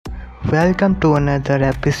welcome to another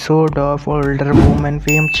episode of Older Woman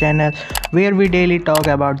Fame channel, where we daily talk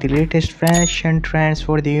about the latest fashion trends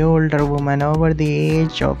for the older woman over the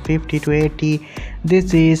age of 50 to 80.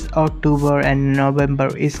 This is October and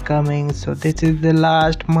November is coming, so this is the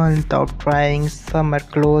last month of trying summer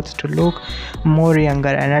clothes to look more younger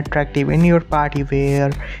and attractive in your party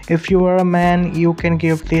wear. If you are a man, you can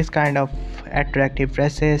give this kind of attractive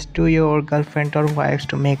dresses to your girlfriend or wives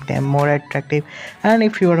to make them more attractive, and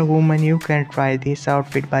if you are a woman, you can try this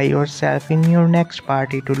outfit by yourself in your next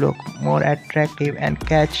party to look more attractive and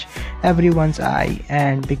catch everyone's eye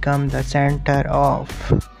and become the center of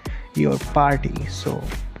your party. So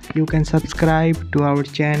you can subscribe to our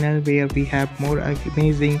channel where we have more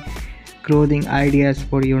amazing clothing ideas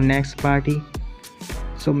for your next party.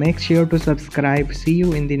 So make sure to subscribe. See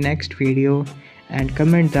you in the next video, and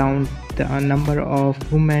comment down the number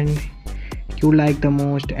of women you like the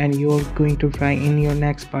most and you're going to try in your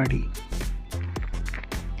next party.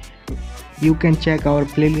 You can check our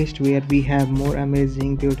playlist where we have more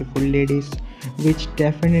amazing beautiful ladies which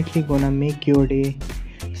definitely gonna make your day.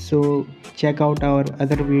 So check out our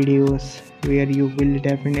other videos where you will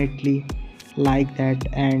definitely like that,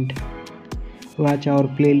 and watch our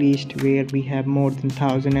playlist where we have more than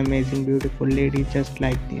 1000 amazing beautiful ladies just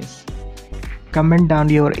like this. Comment down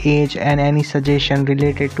your age and any suggestion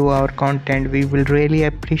related to our content. We will really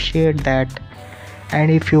appreciate that. And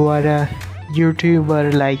if you are a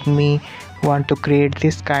YouTuber like me, want to create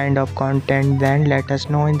this kind of content, then let us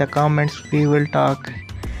know in the comments. We will talk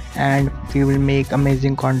and we will make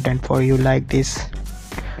amazing content for you like this.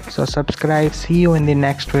 So subscribe. See you in the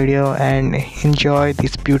next video and enjoy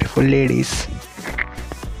these beautiful ladies.